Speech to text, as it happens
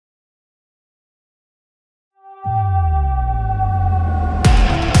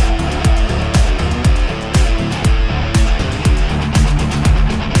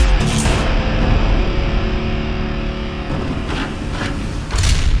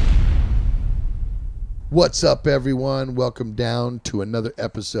What's up, everyone? Welcome down to another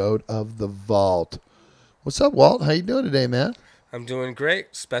episode of The Vault. What's up, Walt? How you doing today, man? I'm doing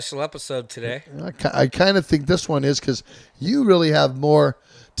great. Special episode today. I kind of think this one is because you really have more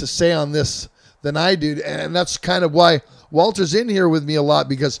to say on this than I do, and that's kind of why Walter's in here with me a lot,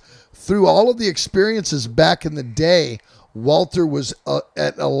 because through all of the experiences back in the day, Walter was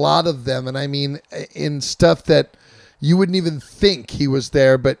at a lot of them, and I mean in stuff that you wouldn't even think he was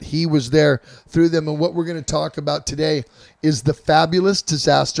there, but he was there through them. And what we're going to talk about today is the Fabulous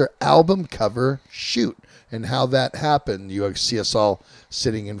Disaster album cover shoot and how that happened. You see us all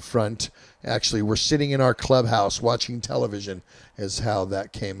sitting in front. Actually, we're sitting in our clubhouse watching television is how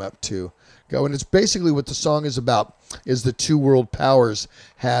that came up to go. And it's basically what the song is about, is the two world powers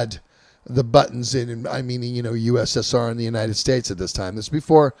had the buttons in, I mean, you know, USSR and the United States at this time. This is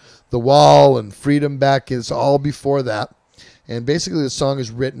before the wall and freedom back, is all before that. And basically the song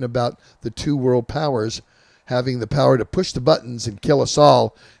is written about the two world powers having the power to push the buttons and kill us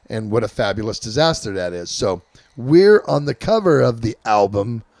all, and what a fabulous disaster that is. So we're on the cover of the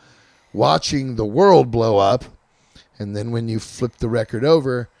album watching the world blow up, and then when you flip the record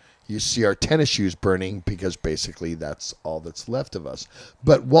over, you see our tennis shoes burning, because basically that's all that's left of us.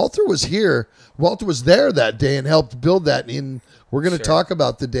 But Walter was here. Walter was there that day and helped build that. We're going to talk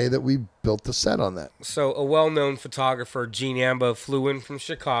about the day that we built the set on that. So a well-known photographer, Gene Ambo, flew in from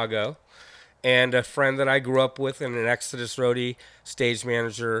Chicago, and a friend that I grew up with and an Exodus roadie stage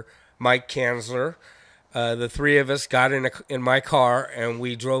manager, Mike Kanzler. The three of us got in my car, and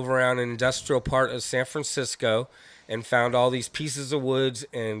we drove around an industrial part of San Francisco and found all these pieces of woods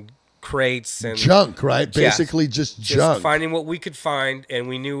and crates and junk, right? Basically just junk. Finding what we could find, and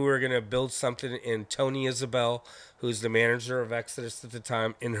we knew we were going to build something in Tony Isabel, who's the manager of Exodus at the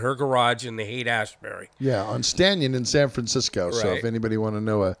time, in her garage in the Haight-Ashbury. Yeah, on Stanton in San Francisco. Right. So if anybody want to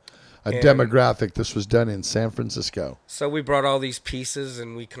know a demographic, this was done in San Francisco. So we brought all these pieces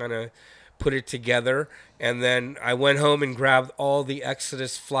and we kind of put it together, and then I went home and grabbed all the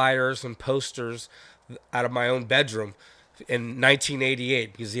Exodus flyers and posters out of my own bedroom in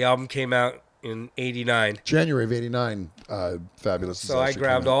 1988, because the album came out in 89. January of 89, Fabulous. So I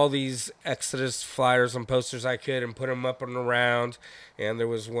grabbed all these Exodus flyers and posters I could and put them up and around, and there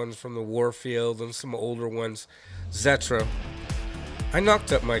was ones from the Warfield and some older ones. Zetro. I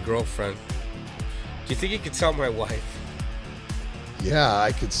knocked up my girlfriend. Do you think you could tell my wife? Yeah,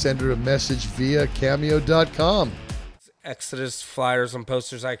 I could send her a message via cameo.com. Exodus flyers and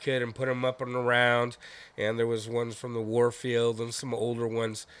posters I could and put them up and around, and there was ones from the Warfield and some older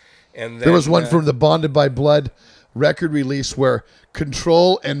ones. And then, there was one from the Bonded by Blood record release where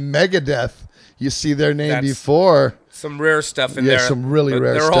Control and Megadeth, you see their name before. Some rare stuff in there. Yeah, some really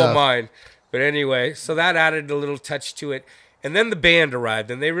rare stuff. They're all mine. But anyway, so that added a little touch to it. And then the band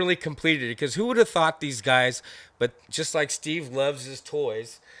arrived, and they really completed it, because who would have thought these guys, but just like Steve loves his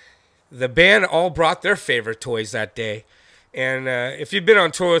toys, the band all brought their favorite toys that day. And if you'd been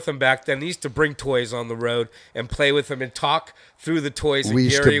on tour with them back then, they used to bring toys on the road and play with them and talk through the toys. And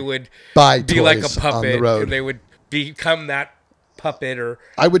Gary would be like a puppet, and they would become that puppet. Or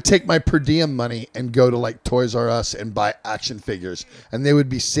I would take my per diem money and go to like Toys R Us and buy action figures, and they would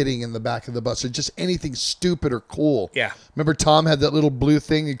be sitting in the back of the bus, or just anything stupid or cool. Yeah. Remember Tom had that little blue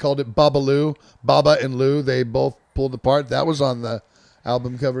thing? He called it Babaloo. Baba and Lou, they both pulled apart. That was on the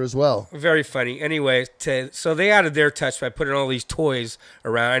album cover as well. Very funny. Anyway, so they added their touch by putting all these toys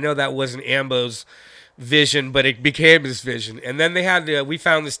around. I know that wasn't Ambo's vision, but it became his vision. And then they had we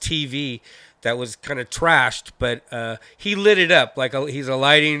found this TV that was kind of trashed, but he lit it up like he's a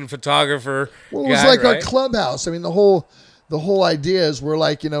lighting photographer. Well, it was like our clubhouse. I mean, the whole idea is we're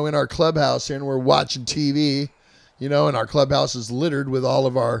like, you know, in our clubhouse and we're watching TV, you know, and our clubhouse is littered with all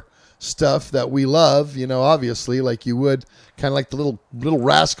of our stuff that we love, you know, obviously, like you would, kind of like the little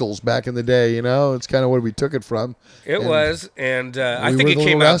rascals back in the day, you know. It's kind of where we took it from. It was, and I think it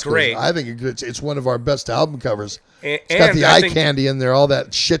came out great. I think it's one of our best album covers. It's got the eye candy in there, all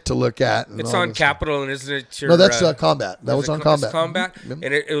that shit to look at. It's on Capitol, and isn't it? No, that's Combat. That was on Combat. Combat, and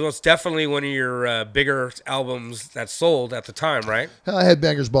it was definitely one of your bigger albums that sold at the time, right?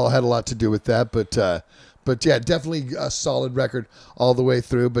 Headbangers Ball had a lot to do with that, but yeah, definitely a solid record all the way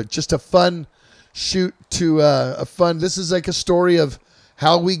through. But just a fun shoot to this is like a story of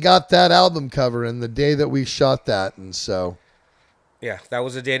how we got that album cover and the day that we shot that. And so, yeah, that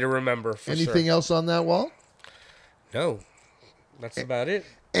was a day to remember. Anything else on that, Walt? No, that's about it.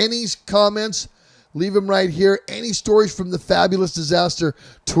 Any comments? Leave them right here. Any stories from the Fabulous Disaster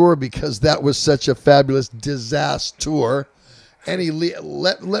tour, because that was such a fabulous disaster tour.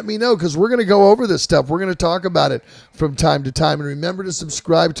 Let me know, because we're going to go over this stuff. We're going to talk about it from time to time. And remember to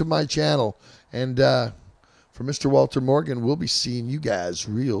subscribe to my channel And for Mr. Walter Morgan, we'll be seeing you guys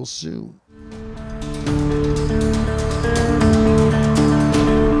real soon.